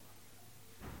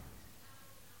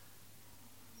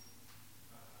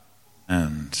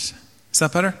And is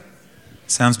that better?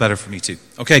 Sounds better for me too.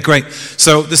 Okay, great.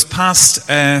 So this past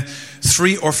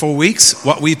 3 or 4 weeks,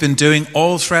 what we've been doing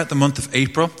all throughout the month of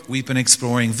April, we've been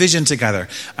exploring vision together.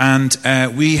 And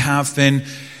we have been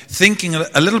thinking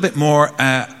a little bit more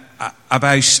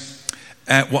about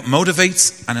what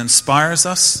motivates and inspires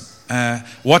us,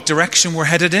 what direction we're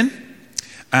headed in.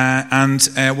 And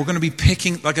we're going to be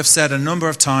picking, like I've said a number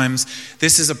of times,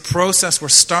 this is a process we're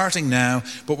starting now,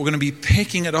 but we're going to be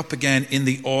picking it up again in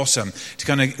the autumn to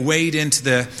kind of wade into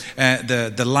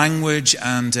the language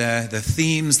and the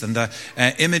themes and the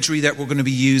imagery that we're going to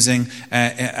be using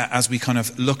as we kind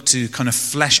of look to kind of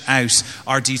flesh out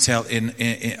our detail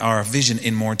in our vision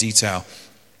in more detail.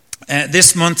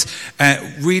 This month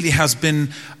really has been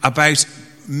about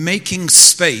making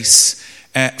space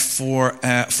for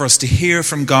us to hear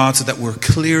from God so that we're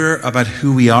clearer about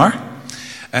who we are,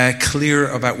 clearer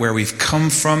about where we've come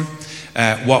from,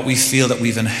 what we feel that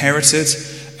we've inherited,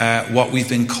 what we've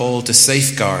been called to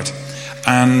safeguard.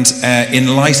 And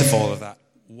in light of all of that,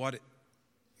 what it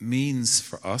means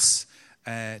for us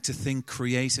to think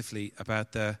creatively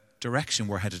about the direction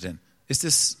we're headed in. Is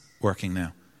this working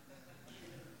now?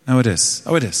 No, it is.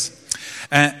 Oh, it is.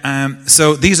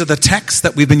 So these are the texts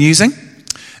that we've been using.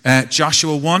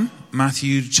 Joshua 1,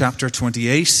 Matthew chapter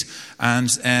 28, and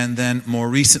then more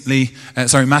recently,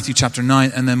 Matthew chapter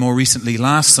 9, and then more recently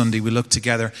last Sunday we looked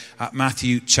together at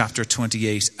Matthew chapter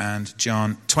 28 and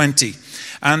John 20.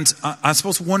 And I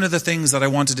suppose one of the things that I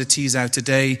wanted to tease out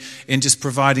today in just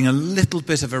providing a little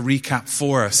bit of a recap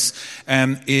for us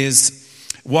is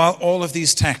while all of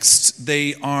these texts,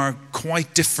 they are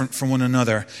quite different from one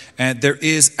another, there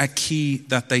is a key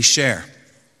that they share,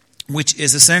 which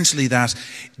is essentially that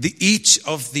each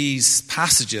of these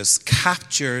passages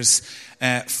captures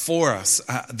for us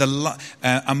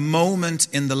a moment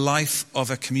in the life of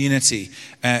a community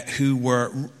who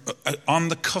were on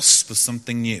the cusp of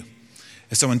something new.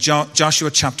 So in Joshua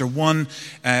chapter 1,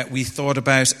 we thought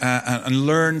about and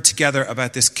learned together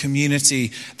about this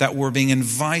community that were being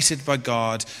invited by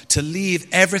God to leave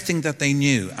everything that they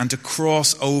knew and to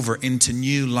cross over into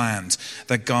new land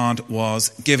that God was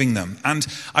giving them. And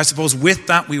I suppose with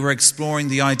that, we were exploring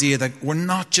the idea that we're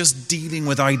not just dealing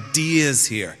with ideas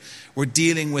here. We're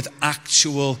dealing with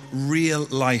actual real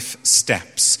life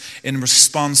steps in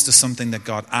response to something that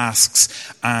God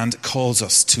asks and calls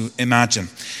us to imagine.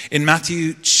 In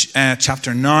Matthew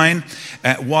chapter 9,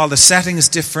 while the setting is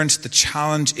different, the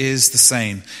challenge is the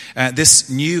same. This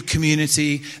new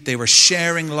community, they were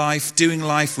sharing life, doing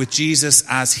life with Jesus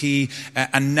as he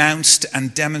announced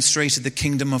and demonstrated the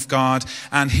kingdom of God.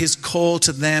 And his call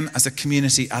to them as a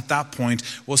community at that point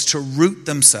was to root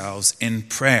themselves in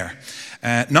prayer.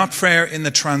 Not prayer in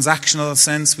the transactional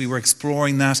sense. We were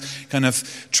exploring that, kind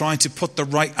of trying to put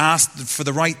ask for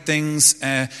the right things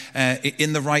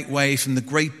in the right way from the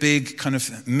great big kind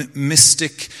of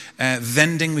mystic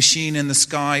vending machine in the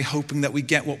sky, hoping that we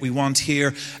get what we want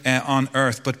here on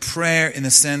earth. But prayer in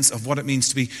the sense of what it means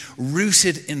to be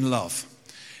rooted in love.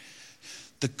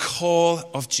 The call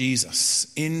of Jesus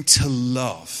into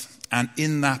love. And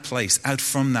in that place, out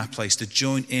from that place, to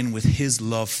join in with his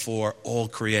love for all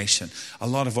creation. A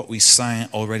lot of what we sang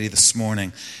already this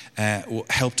morning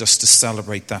helped us to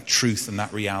celebrate that truth and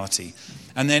that reality.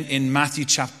 And then in Matthew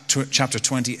chapter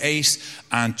 28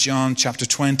 and John chapter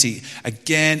 20,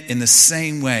 again in the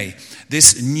same way,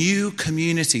 this new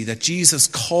community that Jesus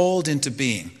called into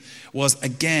being was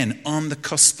again on the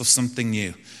cusp of something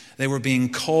new. They were being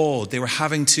called. They were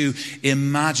having to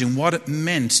imagine what it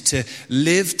meant to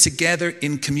live together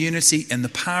in community in the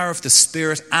power of the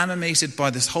Spirit, animated by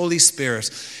this Holy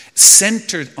Spirit,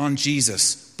 centered on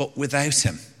Jesus, but without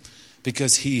him,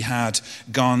 because he had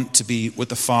gone to be with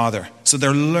the Father. So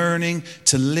they're learning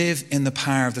to live in the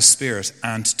power of the Spirit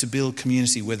and to build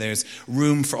community where there's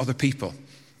room for other people.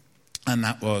 And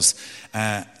that was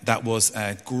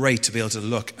great to be able to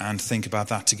look and think about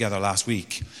that together last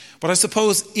week. But I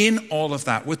suppose in all of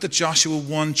that, with the Joshua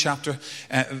 1 chapter,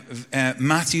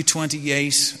 Matthew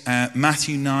 28,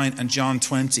 Matthew 9 and John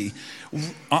 20,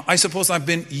 I suppose I've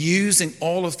been using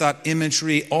all of that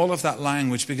imagery, all of that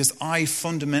language, because I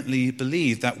fundamentally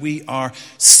believe that we are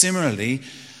similarly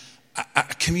a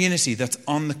community that's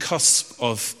on the cusp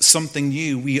of something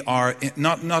new. We are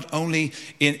not only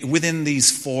within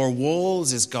these four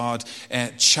walls is God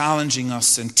challenging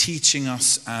us and teaching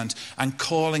us and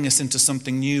calling us into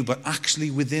something new, but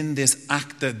actually within this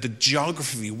the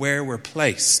geography where we're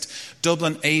placed.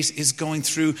 Dublin 8 is going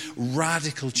through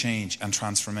radical change and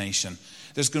transformation.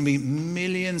 There's going to be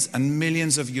millions and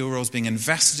millions of euros being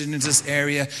invested into this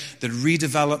area, the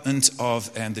redevelopment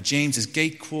of the James's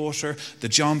Gate Quarter, the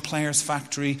John Players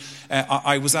factory.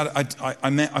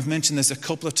 I've mentioned this a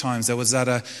couple of times. I was at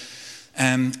a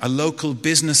local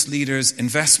business leaders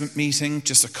investment meeting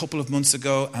just a couple of months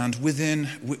ago, and within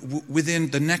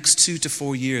the next 2 to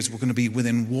 4 years, we're going to be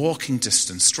within walking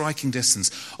distance, striking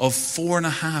distance of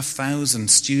 4,500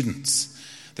 students.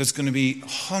 There's going to be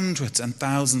hundreds and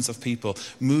thousands of people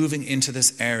moving into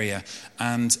this area.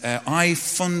 And I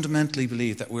fundamentally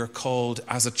believe that we're called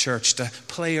as a church to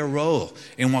play a role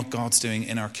in what God's doing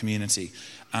in our community.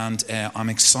 And I'm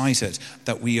excited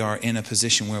that we are in a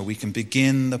position where we can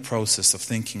begin the process of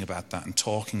thinking about that and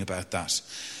talking about that.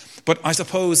 But I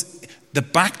suppose the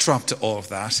backdrop to all of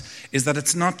that is that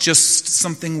it's not just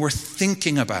something we're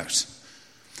thinking about.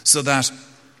 So that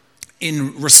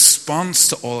in response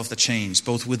to all of the change,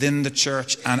 both within the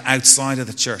church and outside of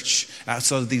the church,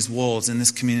 outside of these walls in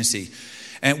this community,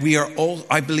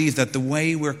 I believe that the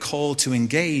way we're called to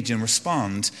engage and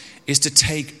respond is to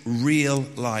take real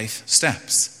life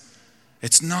steps.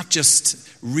 It's not just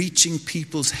reaching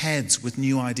people's heads with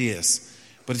new ideas,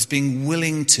 but it's being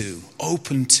willing to,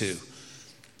 open to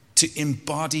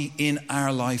embody in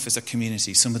our life as a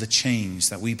community some of the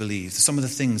change that we believe, some of the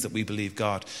things that we believe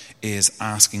God is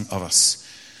asking of us.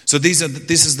 So these are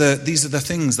the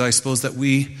things that I suppose that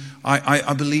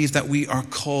I believe that we are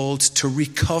called to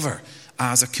recover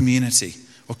as a community.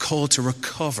 We're called to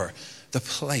recover the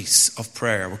place of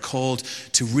prayer. We're called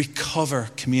to recover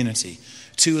community.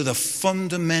 Two of the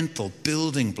fundamental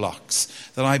building blocks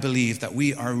that I believe that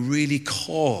we are really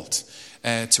called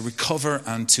to recover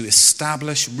and to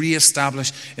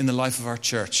re-establish in the life of our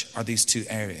church are these two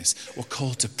areas. We're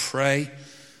called to pray.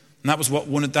 And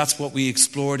that's what we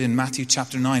explored in Matthew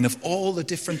chapter 9. Of all the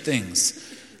different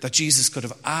things that Jesus could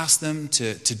have asked them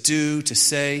to do, to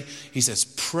say, he says,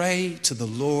 pray to the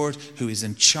Lord who is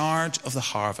in charge of the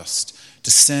harvest to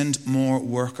send more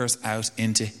workers out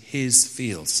into his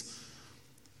fields.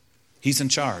 He's in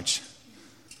charge.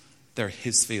 They're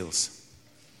his fields.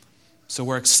 So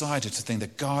we're excited to think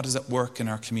that God is at work in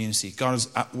our community. God is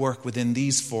at work within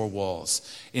these four walls,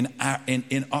 in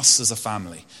us as a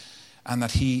family. And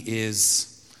that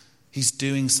he's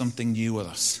doing something new with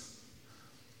us.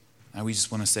 And we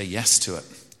just want to say yes to it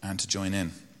and to join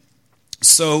in.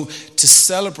 So to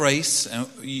celebrate,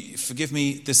 forgive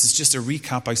me, this is just a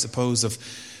recap, I suppose, of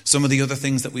some of the other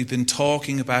things that we've been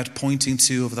talking about, pointing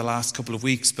to over the last couple of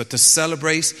weeks. But to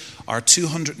celebrate our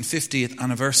 250th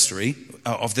anniversary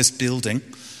of this building,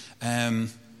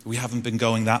 we haven't been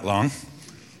going that long.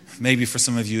 Maybe for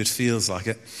some of you it feels like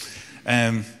it.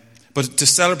 But to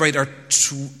celebrate our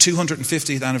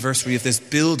 250th anniversary of this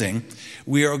building,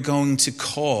 we are going to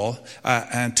call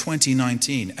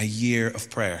 2019 a year of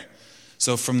prayer.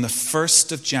 So from the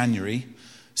 1st of January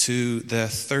to the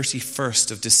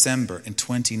 31st of December in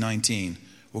 2019,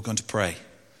 we're going to pray.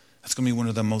 That's going to be one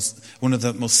of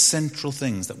the most central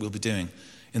things that we'll be doing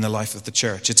in the life of the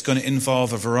church. It's going to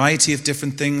involve a variety of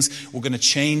different things. We're going to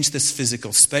change this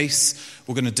physical space.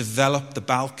 We're going to develop the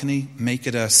balcony, make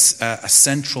it a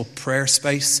central prayer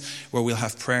space where we'll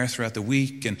have prayer throughout the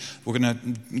week. And we're going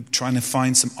to try to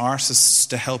find some artists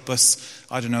to help us,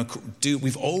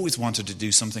 we've always wanted to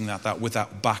do something like that with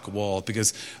that back wall,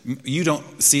 because you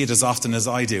don't see it as often as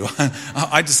I do.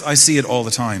 I see it all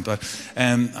the time. But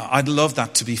I'd love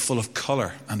that to be full of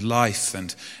colour and life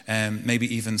and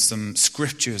maybe even some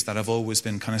scriptures that have always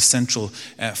been kind of central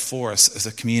for us as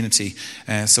a community.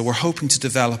 So we're hoping to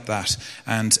develop that.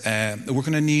 And we're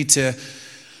going to need to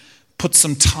put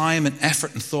some time and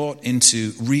effort and thought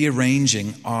into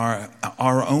rearranging our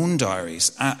own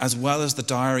diaries, as well as the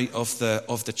diary of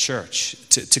the church,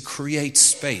 to create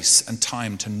space and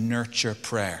time to nurture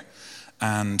prayer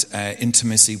and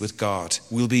intimacy with God.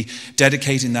 We'll be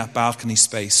dedicating that balcony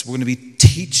space. We're going to be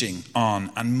teaching on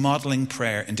and modeling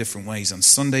prayer in different ways. On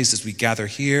Sundays as we gather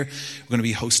here, we're going to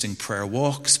be hosting prayer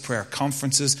walks, prayer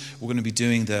conferences. We're going to be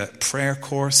doing the prayer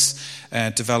course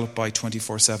developed by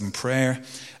 24/7 Prayer.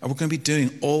 And we're going to be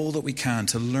doing all that we can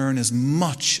to learn as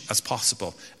much as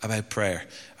possible about prayer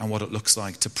and what it looks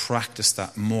like to practice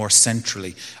that more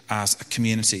centrally as a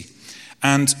community.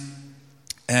 And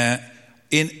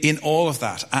in all of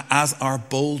that, as our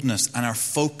boldness and our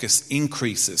focus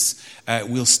increases,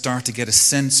 we'll start to get a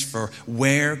sense for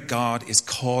where God is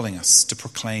calling us to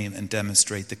proclaim and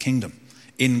demonstrate the kingdom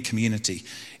in community,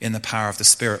 in the power of the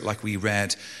Spirit, like we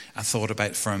read and thought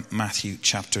about from Matthew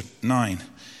chapter 9.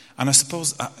 And I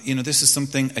suppose, this is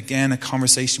something, again, a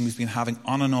conversation we've been having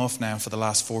on and off now for the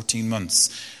last 14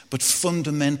 months. But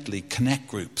fundamentally, connect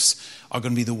groups are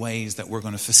going to be the ways that we're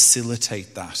going to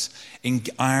facilitate that in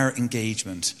our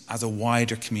engagement as a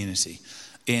wider community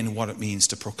in what it means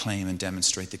to proclaim and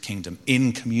demonstrate the kingdom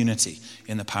in community,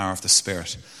 in the power of the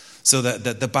Spirit. So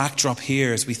the backdrop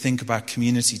here, as we think about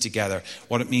community together,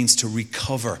 what it means to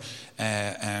recover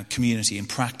community and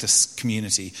practice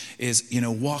community is,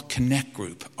 what connect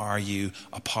group are you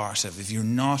a part of? If you're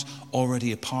not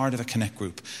already a part of a connect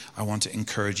group, I want to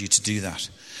encourage you to do that.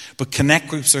 But connect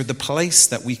groups are the place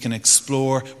that we can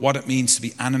explore what it means to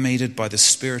be animated by the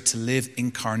Spirit, to live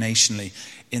incarnationally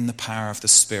in the power of the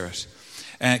Spirit.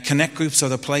 Connect groups are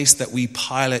the place that we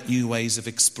pilot new ways of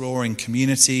exploring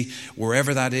community,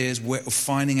 wherever that is,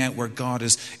 finding out where God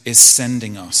is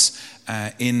sending us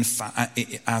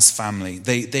as family.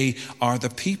 They are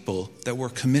the people that we're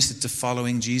committed to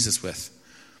following Jesus with.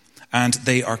 And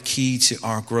they are key to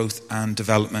our growth and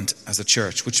development as a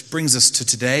church. Which brings us to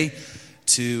today,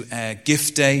 to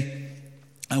Gift Day,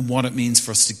 and what it means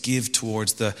for us to give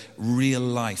towards the real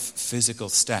life, physical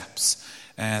steps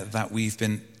that we've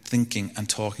been thinking and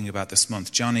talking about this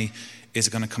month. Johnny is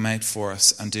going to come out for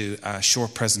us and do a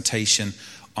short presentation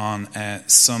on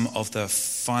some of the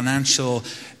financial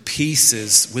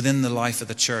pieces within the life of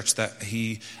the church that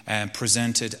he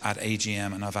presented at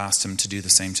AGM, and I've asked him to do the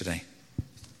same today.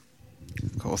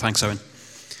 Cool, thanks, Owen.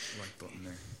 Right button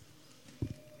there.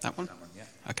 That one? That one, yeah.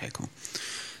 Okay, cool.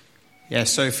 Yeah,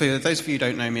 so for those of you who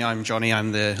don't know me, I'm Johnny.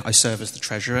 I serve as the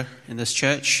treasurer in this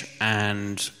church,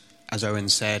 and as Owen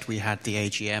said, we had the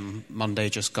AGM Monday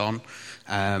just gone,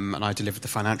 and I delivered the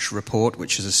financial report,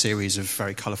 which is a series of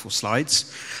very colourful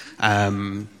slides.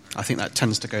 I think that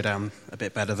tends to go down a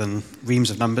bit better than reams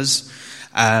of numbers.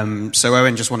 So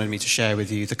Owen just wanted me to share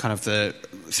with you the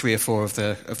 3 or 4 of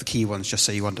the key ones, just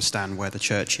so you understand where the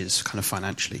church is kind of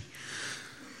financially.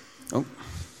 Oh,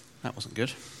 that wasn't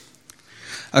good.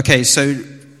 Okay, so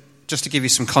just to give you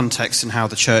some context in how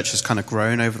the church has kind of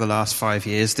grown over the last 5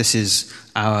 years, this is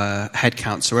our head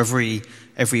count. So every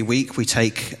week we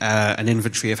take an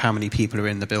inventory of how many people are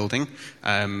in the building.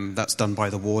 That's done by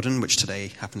the warden, which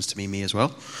today happens to be me as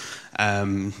well.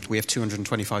 We have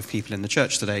 225 people in the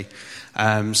church today.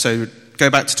 So go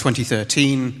back to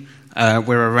 2013,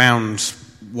 we're around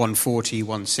 140,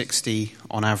 160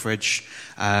 on average,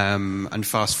 and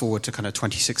fast forward to kind of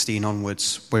 2016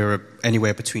 onwards, we're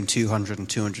anywhere between 200 and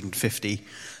 250,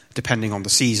 depending on the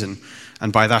season.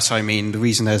 And by that I mean the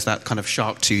reason there's that kind of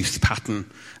shark tooth pattern.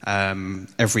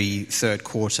 Every third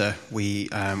quarter we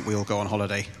all go on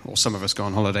holiday, or some of us go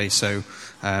on holiday, so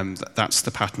that's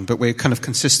the pattern. But we're kind of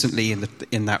consistently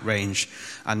in that range,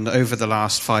 and over the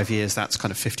last 5 years that's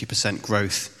kind of 50%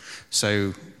 growth.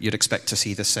 So you'd expect to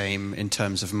see the same in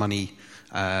terms of money,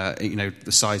 the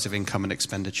size of income and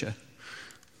expenditure.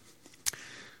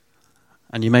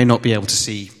 And you may not be able to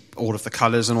see all of the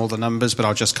colours and all the numbers, but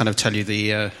I'll just kind of tell you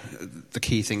the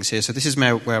key things here. So this is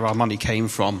where our money came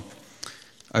from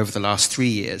over the last 3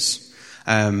 years.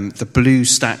 The blue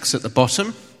stacks at the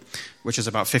bottom, which is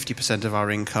about 50% of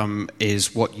our income,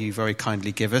 is what you very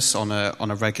kindly give us on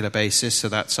a regular basis. So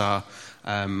that's our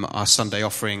Sunday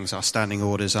offerings, our standing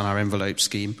orders, and our envelope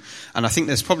scheme. And I think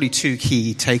there's probably 2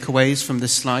 key takeaways from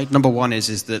this slide. Number one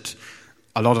is that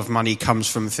a lot of money comes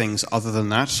from things other than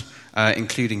that,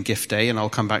 including Gift Day, and I'll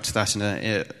come back to that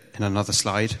in another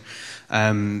slide.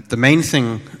 The main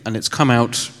thing, and it's come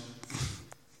out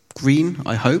green,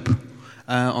 I hope,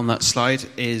 on that slide,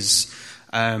 is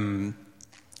that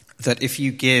if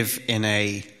you give in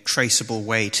a traceable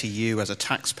way to you as a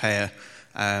taxpayer,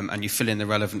 and you fill in the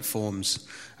relevant forms,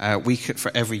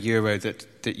 for every euro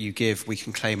that you give, we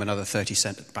can claim another 30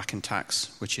 cents back in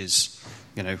tax, which is,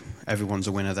 everyone's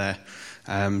a winner there.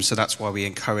 So that's why we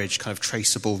encourage kind of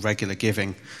traceable, regular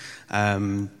giving.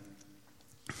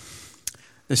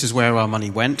 This is where our money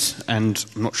went, and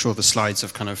I'm not sure the slides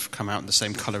have kind of come out in the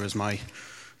same colour as my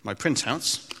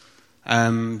printouts.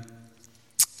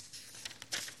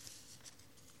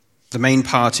 The main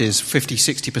part is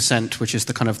 50-60%, which is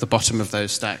the kind of the bottom of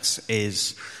those stacks,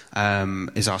 is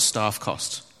our staff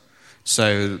cost.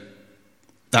 So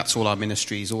that's all our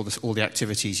ministries, all the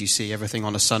activities you see, everything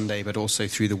on a Sunday, but also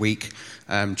through the week,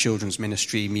 children's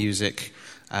ministry, music,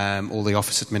 all the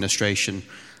office administration.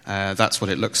 That's what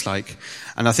it looks like.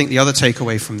 And I think the other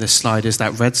takeaway from this slide is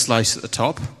that red slice at the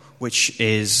top, which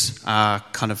is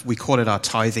we call it our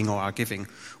tithing or our giving.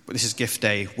 But this is Gift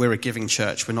Day. We're a giving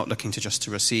church. We're not looking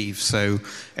to receive. So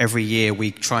every year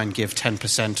we try and give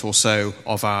 10% or so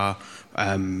of our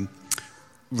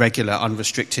regular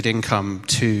unrestricted income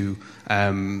to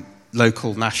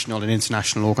local, national and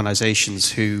international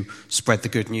organisations who spread the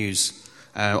good news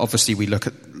Obviously, we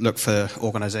look for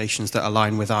organisations that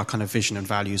align with our kind of vision and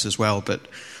values as well, but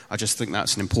I just think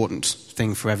that's an important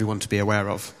thing for everyone to be aware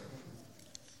of.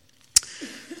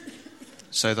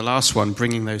 So the last one,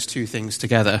 bringing those two things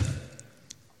together.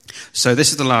 So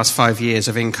this is the last 5 years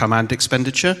of income and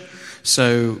expenditure.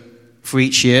 So for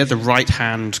each year, the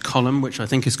right-hand column, which I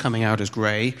think is coming out as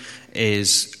grey,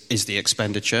 is the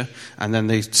expenditure, and then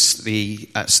the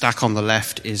stack on the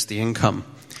left is the income.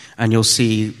 And you'll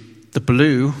see the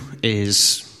blue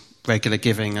is regular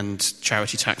giving and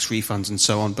charity tax refunds and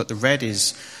so on, but the red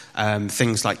is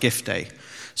things like gift day.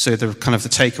 So the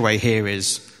takeaway here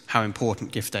is how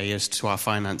important gift day is to our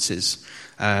finances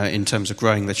in terms of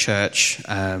growing the church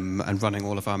and running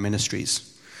all of our ministries.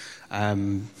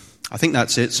 I think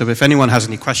that's it. So if anyone has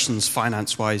any questions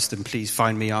finance-wise, then please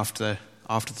find me after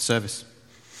the service.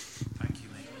 Thank you,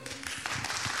 mate.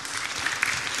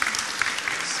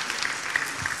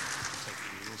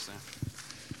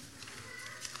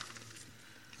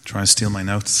 Try to steal my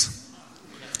notes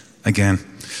again.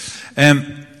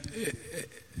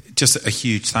 Just a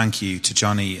huge thank you to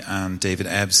Johnny, and David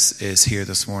Ebbs is here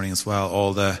this morning as well.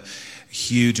 All the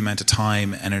huge amount of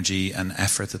time, energy and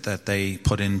effort that they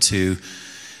put into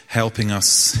helping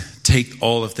us take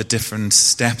all of the different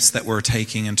steps that we're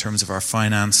taking in terms of our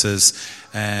finances.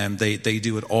 They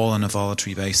do it all on a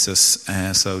voluntary basis.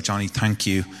 So Johnny, thank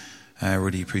you. I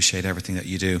really appreciate everything that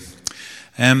you do.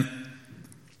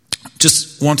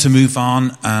 Just want to move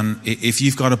on, and if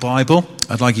you've got a Bible,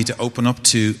 I'd like you to open up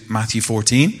to Matthew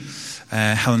 14.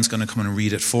 Helen's going to come and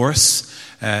read it for us.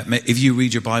 If you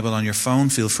read your Bible on your phone,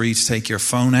 feel free to take your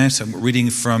phone out.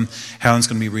 Helen's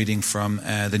going to be reading from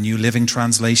the New Living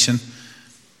Translation.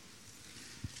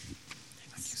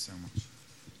 Thank you so much.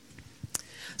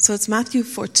 So it's Matthew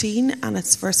 14 and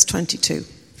it's verse 22.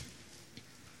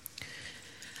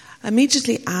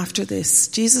 Immediately after this,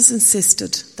 Jesus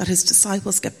insisted that his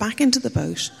disciples get back into the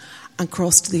boat and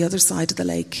cross to the other side of the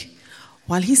lake,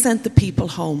 while he sent the people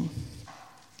home.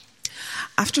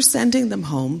 After sending them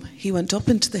home, he went up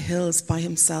into the hills by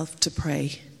himself to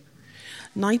pray.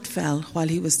 Night fell while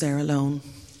he was there alone.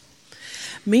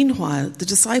 Meanwhile, the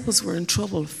disciples were in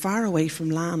trouble far away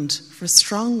from land, for a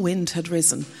strong wind had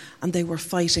risen and they were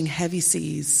fighting heavy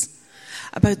seas.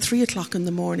 About 3:00 in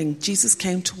the morning, Jesus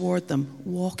came toward them,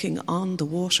 walking on the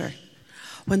water.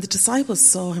 When the disciples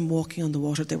saw him walking on the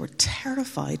water, they were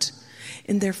terrified.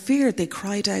 In their fear, they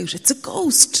cried out, "It's a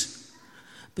ghost!"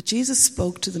 But Jesus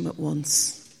spoke to them at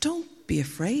once. "Don't be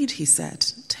afraid," he said.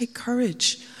 "Take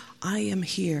courage. I am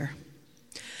here."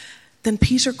 Then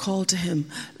Peter called to him,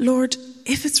 "Lord,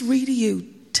 if it's really you,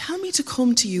 tell me to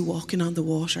come to you walking on the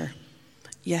water."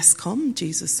 "Yes, come,"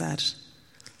 Jesus said.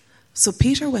 So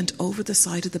Peter went over the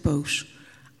side of the boat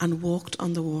and walked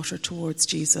on the water towards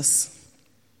Jesus.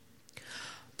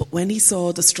 But when he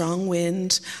saw the strong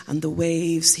wind and the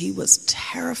waves, he was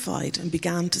terrified and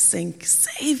began to sink.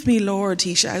 "Save me, Lord,"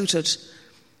 he shouted.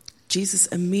 Jesus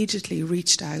immediately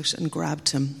reached out and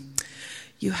grabbed him.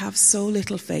 "You have so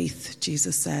little faith,"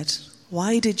 Jesus said.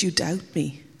 "Why did you doubt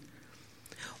me?"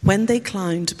 When they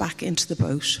climbed back into the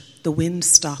boat, the wind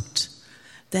stopped.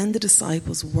 Then the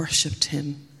disciples worshipped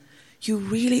him. "You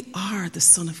really are the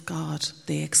Son of God,"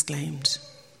 they exclaimed.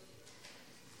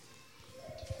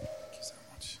 Thank you so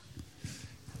much.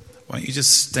 Why don't you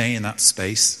just stay in that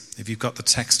space? If you've got the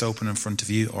text open in front of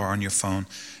you or on your phone,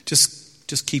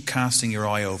 just keep casting your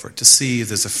eye over it to see if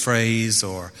there's a phrase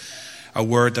or a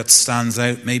word that stands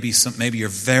out. Maybe you're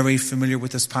very familiar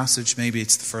with this passage. Maybe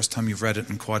it's the first time you've read it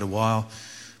in quite a while.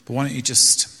 But why don't you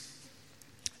just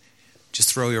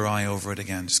throw your eye over it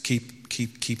again? Just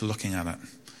keep looking at it.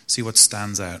 See what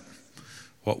stands out.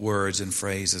 What words and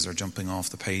phrases are jumping off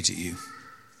the page at you.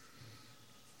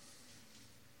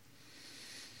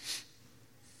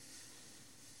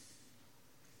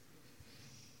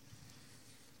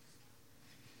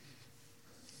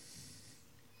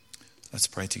 Let's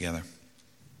pray together.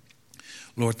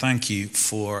 Lord, thank you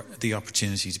for the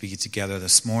opportunity to be together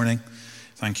this morning.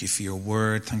 Thank you for your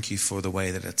word. Thank you for the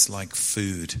way that it's like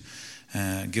food.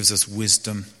 Gives us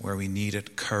wisdom where we need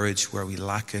it, courage where we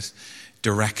lack it,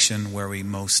 direction where we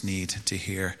most need to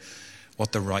hear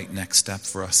what the right next step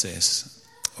for us is.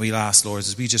 We ask, Lord,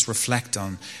 as we just reflect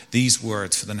on these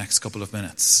words for the next couple of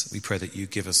minutes, we pray that you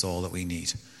give us all that we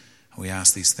need. We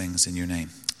ask these things in your name.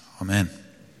 Amen.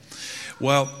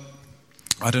 Well,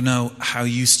 I don't know how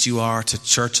used you are to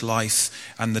church life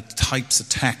and the types of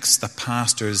texts that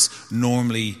pastors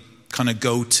normally kind of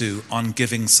go to on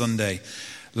Giving Sunday.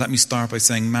 Let me start by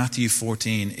saying Matthew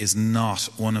 14 is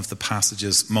not one of the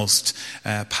passages most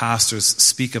pastors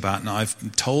speak about. Now, I've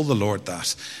told the Lord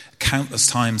that countless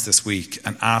times this week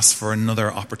and asked for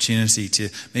another opportunity to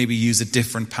maybe use a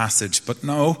different passage. But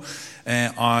no,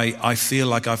 I feel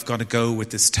like I've got to go with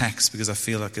this text because I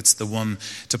feel like it's the one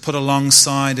to put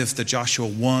alongside of the Joshua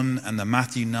 1 and the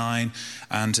Matthew 9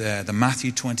 and the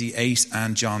Matthew 28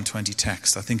 and John 20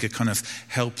 text. I think it kind of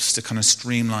helps to kind of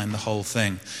streamline the whole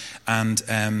thing. And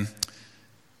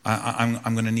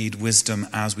I'm going to need wisdom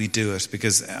as we do it,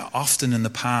 because often in the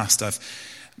past I've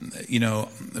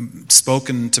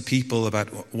spoken to people about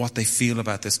what they feel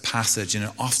about this passage, and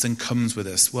it often comes with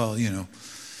this, well,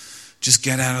 just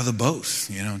get out of the boat,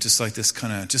 just like this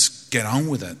kind of, just get on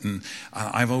with it. And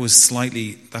I've always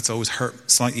slightly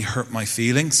hurt my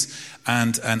feelings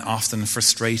and often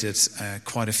frustrated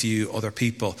quite a few other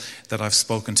people that I've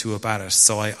spoken to about it.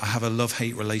 So I have a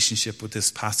love-hate relationship with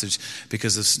this passage,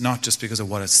 because it's not just because of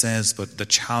what it says, but the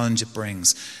challenge it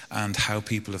brings and how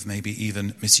people have maybe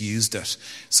even misused it.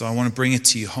 So I want to bring it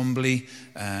to you humbly,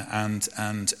 and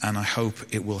I hope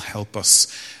it will help us.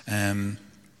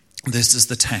 This is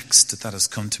the text that has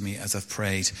come to me as I've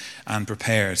prayed and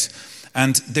prepared.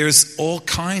 And there's all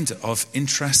kinds of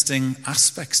interesting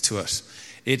aspects to it.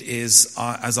 It is,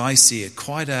 as I see it,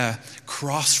 quite a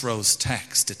crossroads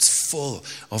text. It's full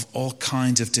of all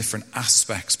kinds of different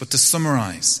aspects. But to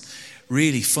summarize,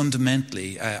 really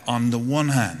fundamentally, on the one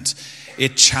hand,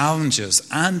 it challenges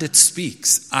and it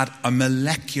speaks at a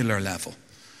molecular level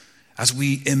as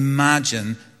we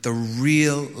imagine the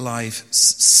real life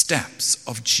steps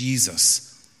of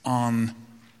Jesus on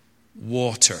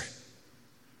water.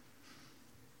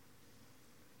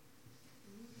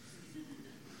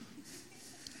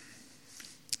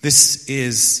 This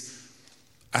is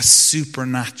a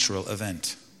supernatural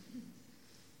event.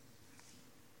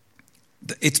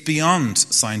 It's beyond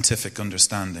scientific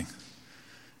understanding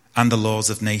and the laws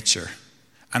of nature.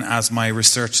 And as my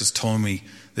research has told me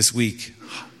this week,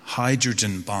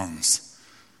 hydrogen bonds,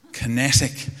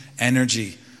 kinetic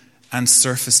energy, and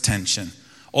surface tension.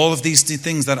 All of these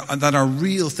things that are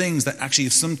real things, that actually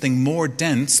if something more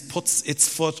dense puts its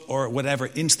foot or whatever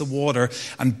into the water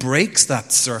and breaks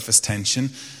that surface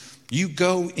tension, you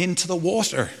go into the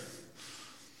water.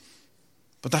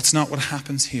 But that's not what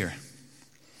happens here.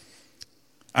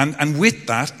 And with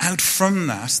that, out from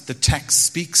that, the text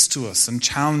speaks to us and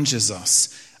challenges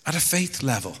us at a faith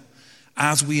level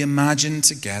as we imagine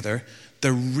together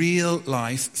the real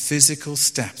life physical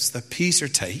steps that Peter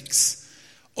takes,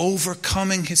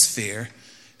 overcoming his fear,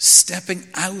 stepping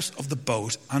out of the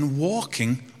boat and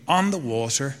walking on the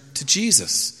water to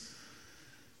Jesus.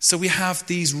 So we have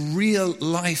these real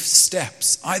life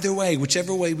steps, either way,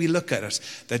 whichever way we look at it,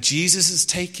 that Jesus is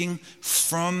taking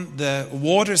from the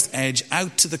water's edge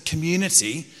out to the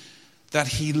community that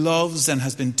he loves and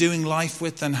has been doing life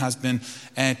with and has been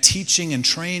teaching and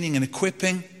training and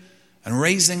equipping and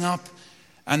raising up.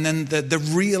 And then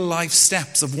the real life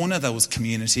steps of one of those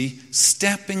community,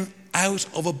 stepping out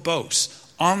of a boat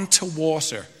onto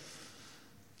water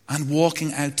and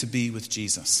walking out to be with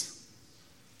Jesus,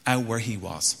 out where he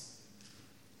was.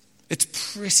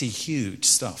 It's pretty huge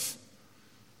stuff.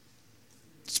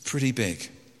 It's pretty big.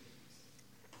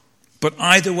 But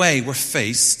either way, we're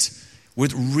faced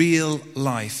with real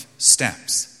life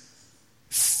steps.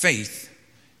 Faith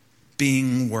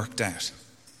being worked out.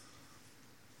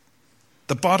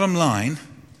 The bottom line,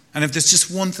 and if there's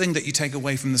just one thing that you take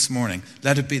away from this morning,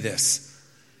 let it be this.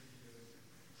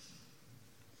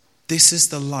 This is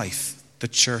the life the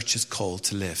church is called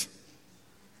to live.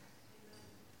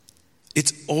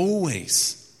 It's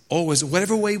always,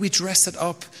 whatever way we dress it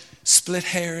up, split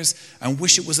hairs, and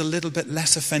wish it was a little bit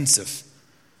less offensive,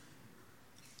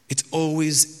 it's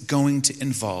always going to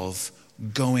involve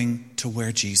going to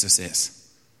where Jesus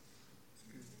is.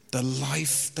 The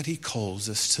life that he calls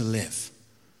us to live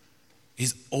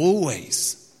is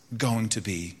always going to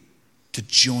be to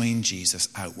join Jesus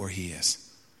out where he is.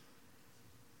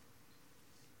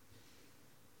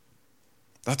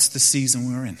 That's the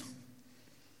season we're in.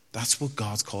 That's what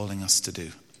God's calling us to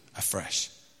do afresh,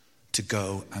 to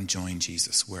go and join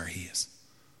Jesus where he is.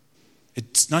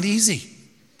 It's not easy.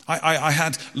 I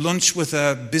had lunch with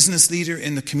a business leader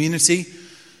in the community,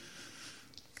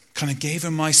 kind of gave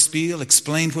him my spiel,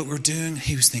 explained what we're doing.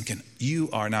 He was thinking,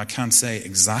 now I can't say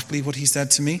exactly what he said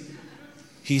to me.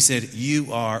 He said,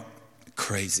 you are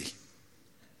crazy.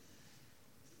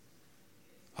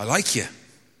 I like you,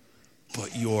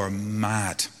 but you're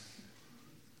mad.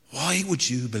 Why would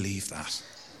you believe that?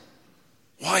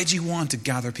 Why do you want to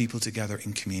gather people together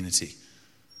in community?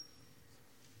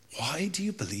 Why do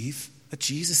you believe that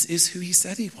Jesus is who he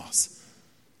said he was?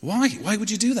 Why? Why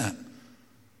would you do that?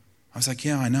 I was like,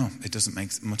 yeah, I know. It doesn't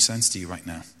make much sense to you right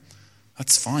now.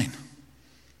 That's fine.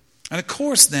 And of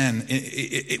course then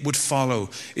it would follow,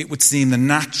 it would seem the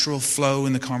natural flow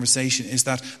in the conversation is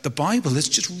that the Bible is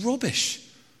just rubbish.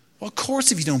 Well, of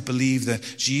course if you don't believe that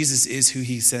Jesus is who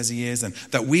he says he is and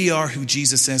that we are who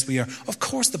Jesus says we are, of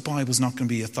course the Bible's not going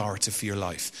to be authoritative for your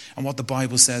life. And what the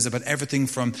Bible says about everything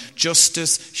from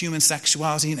justice, human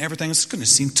sexuality and everything is going to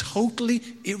seem totally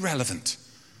irrelevant.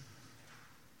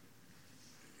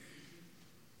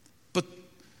 But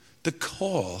the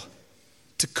call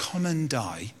to come and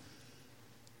die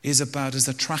is about as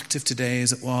attractive today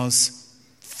as it was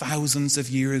thousands of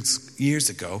years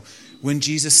ago when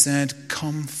Jesus said,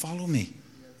 come follow me.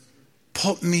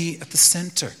 Put me at the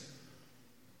center.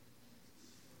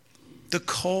 The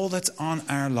call that's on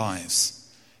our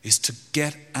lives is to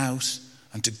get out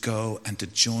and to go and to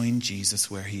join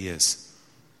Jesus where he is.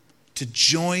 To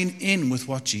join in with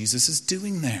what Jesus is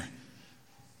doing there.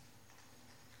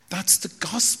 That's the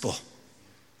gospel.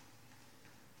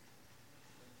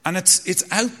 And it's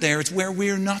out there, it's where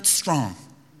we're not strong.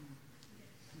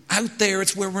 Out there,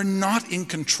 it's where we're not in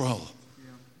control.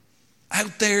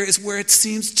 Out there is where it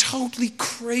seems totally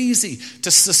crazy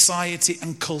to society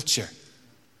and culture.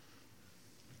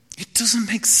 It doesn't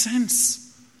make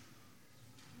sense.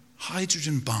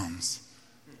 Hydrogen bombs,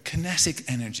 kinetic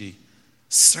energy,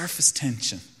 surface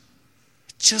tension.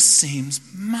 It just seems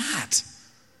mad.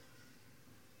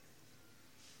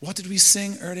 What did we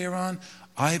sing earlier on?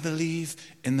 I believe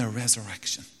in the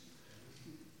resurrection.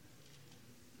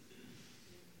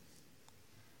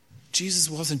 Jesus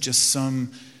wasn't just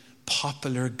some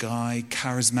popular guy,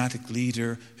 charismatic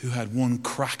leader who had one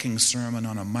cracking sermon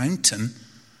on a mountain.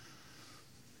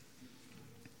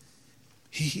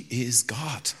 He is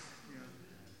God.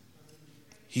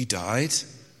 He died,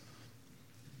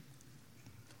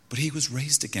 but he was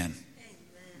raised again.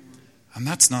 And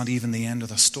that's not even the end of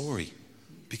the story,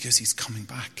 because he's coming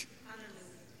back.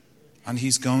 And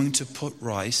he's going to put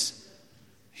right,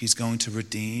 he's going to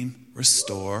redeem,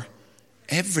 restore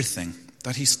everything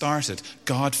that he started.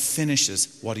 God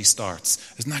finishes what he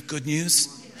starts. Isn't that good news?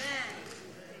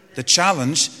 The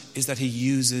challenge is that he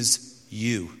uses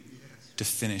you to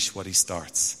finish what he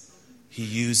starts. He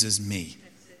uses me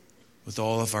with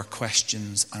all of our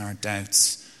questions and our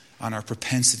doubts and our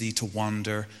propensity to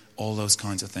wander, all those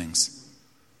kinds of things.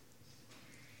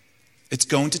 It's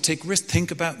going to take risk.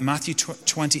 Think about Matthew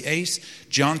 28,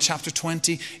 John chapter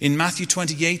 20. In Matthew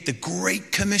 28, the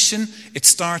Great Commission, it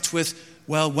starts with,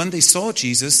 well, when they saw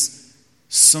Jesus,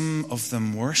 some of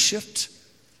them worshipped,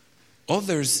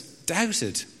 others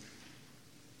doubted.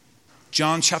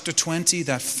 John chapter 20,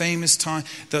 that famous time,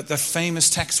 that famous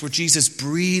text where Jesus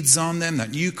breathes on them,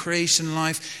 that new creation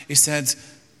life, it said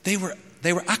they were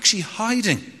actually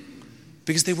hiding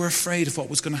because they were afraid of what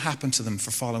was going to happen to them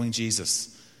for following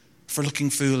Jesus. For looking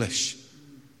foolish.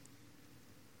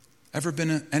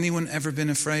 Anyone ever been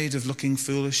afraid of looking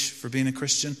foolish for being a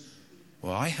Christian?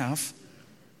 Well, I have.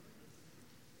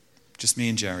 Just me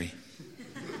and Jerry.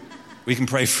 We can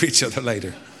pray for each other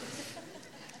later.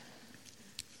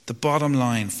 The bottom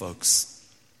line, folks,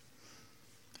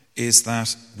 is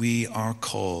that we are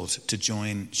called to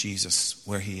join Jesus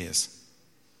where he is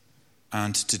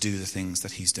and to do the things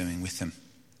that he's doing with him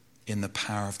in the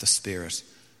power of the Spirit.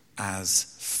 As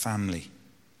family.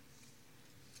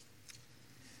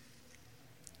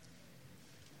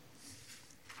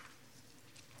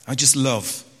 I just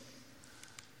love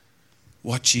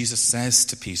what Jesus says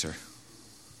to Peter.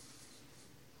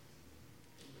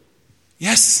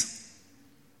 Yes,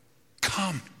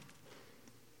 come.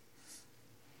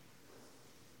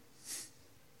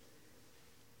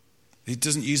 He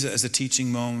doesn't use it as a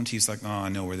teaching moment. He's like, oh, I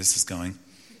know where this is going.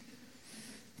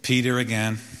 Peter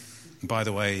again. By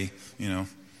the way,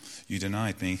 you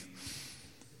denied me.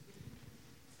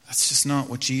 That's just not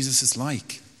what Jesus is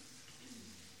like.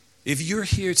 If you're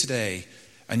here today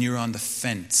and you're on the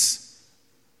fence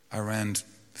around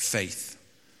faith,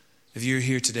 if you're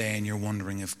here today and you're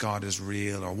wondering if God is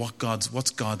real or what's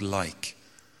God like,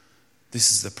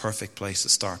 this is the perfect place to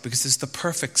start, because it's the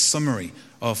perfect summary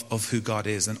of who God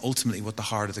is and ultimately what the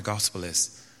heart of the gospel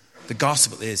is. The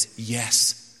gospel is,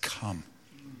 yes, come.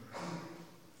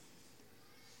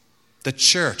 The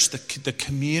church, the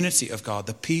community of God,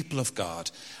 the people of God,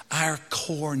 our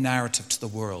core narrative to the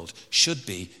world should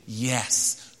be,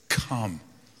 yes, come.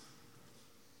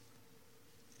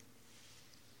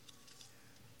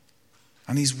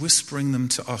 And he's whispering them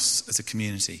to us as a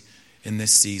community in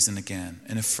this season again,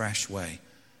 in a fresh way.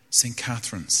 St.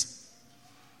 Catherine's,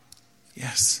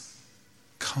 yes,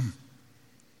 come.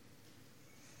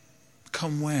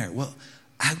 Come where? Well,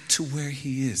 out to where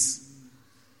he is.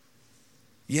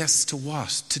 Yes, to what?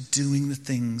 To doing the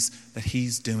things that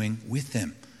he's doing with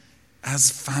him.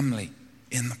 as family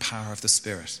in the power of the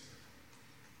Spirit.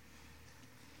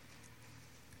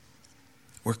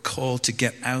 We're called to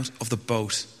get out of the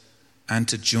boat and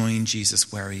to join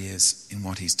Jesus where he is in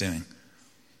what he's doing.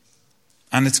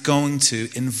 And it's going to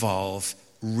involve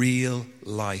real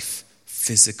life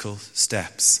physical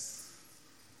steps.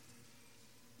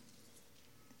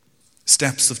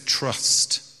 Steps of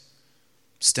trust,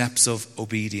 steps of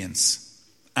obedience,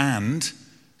 and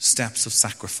steps of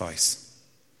sacrifice.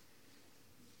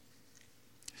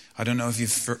 I don't know if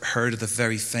you've heard of the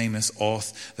very famous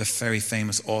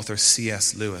author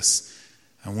C.S. Lewis.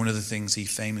 And one of the things he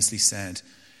famously said,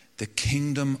 the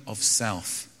kingdom of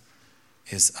self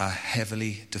is a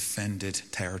heavily defended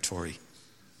territory.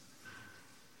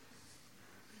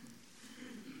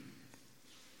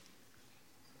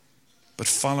 But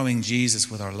following Jesus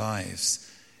with our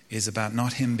lives is about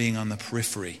not him being on the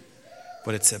periphery,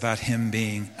 but it's about him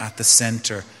being at the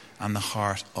center and the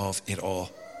heart of it all.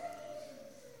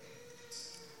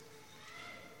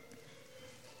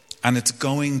 And it's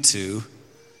going to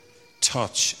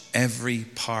touch every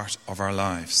part of our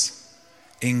lives,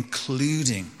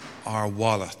 including our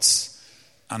wallets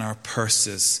and our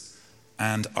purses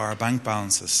and our bank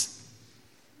balances.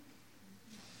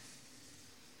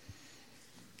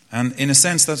 And in a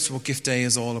sense, that's what Gift Day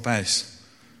is all about.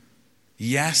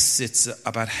 Yes, it's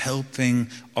about helping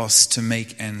us to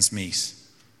make ends meet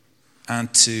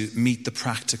and to meet the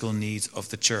practical needs of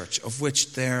the church, of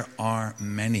which there are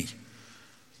many.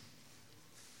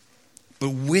 But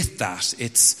with that,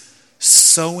 it's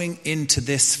sowing into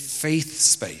this faith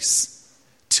space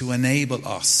to enable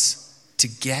us to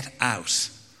get out,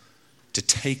 to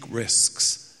take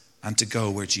risks, and to go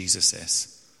where Jesus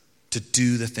is, to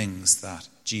do the things that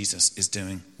Jesus is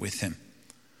doing with him.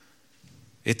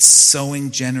 It's sowing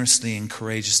generously and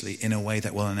courageously in a way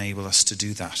that will enable us to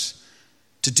do that,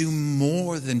 to do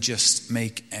more than just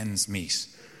make ends meet.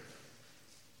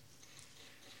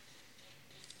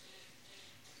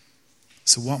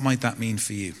 So what might that mean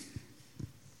for you?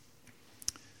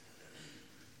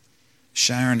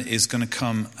 Sharon is going to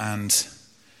come and...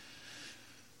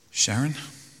 Sharon?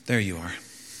 There you are.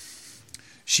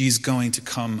 She's going to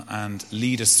come and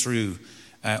lead us through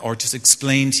or just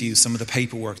explain to you some of the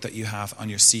paperwork that you have on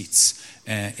your seats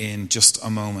in just a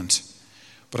moment.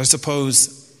 But I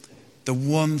suppose the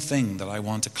one thing that I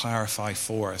want to clarify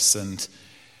for us, and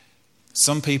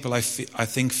some people I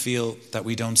think feel that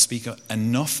we don't speak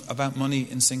enough about money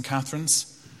in St. Catherine's,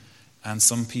 and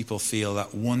some people feel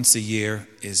that once a year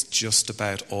is just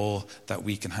about all that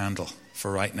we can handle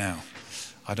for right now.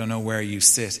 I don't know where you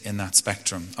sit in that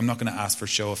spectrum. I'm not going to ask for a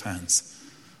show of hands.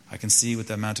 I can see with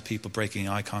the amount of people breaking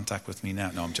eye contact with me now.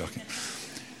 No, I'm joking.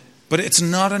 But it's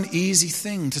not an easy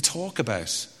thing to talk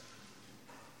about.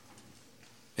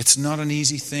 It's not an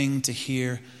easy thing to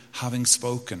hear having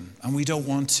spoken. And we don't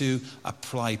want to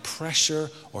apply pressure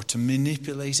or to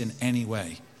manipulate in any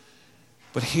way.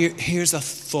 But here's a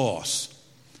thought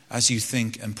as you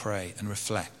think and pray and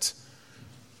reflect.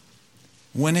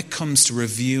 When it comes to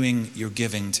reviewing your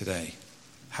giving today,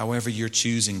 however you're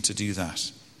choosing to do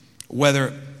that,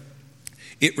 whether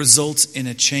it results in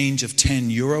a change of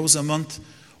 €10 a month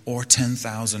or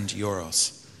 10,000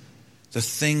 euros, the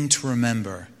thing to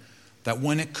remember that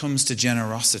when it comes to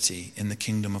generosity in the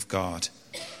kingdom of God,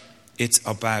 it's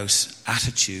about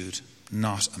attitude,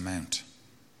 not amount.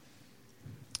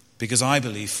 Because I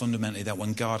believe fundamentally that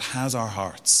when God has our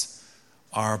hearts,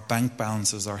 our bank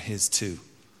balances are his too.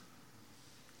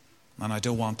 And I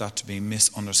don't want that to be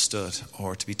misunderstood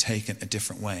or to be taken a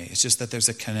different way. It's just that there's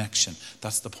a connection.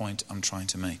 That's the point I'm trying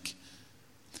to make.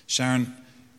 Sharon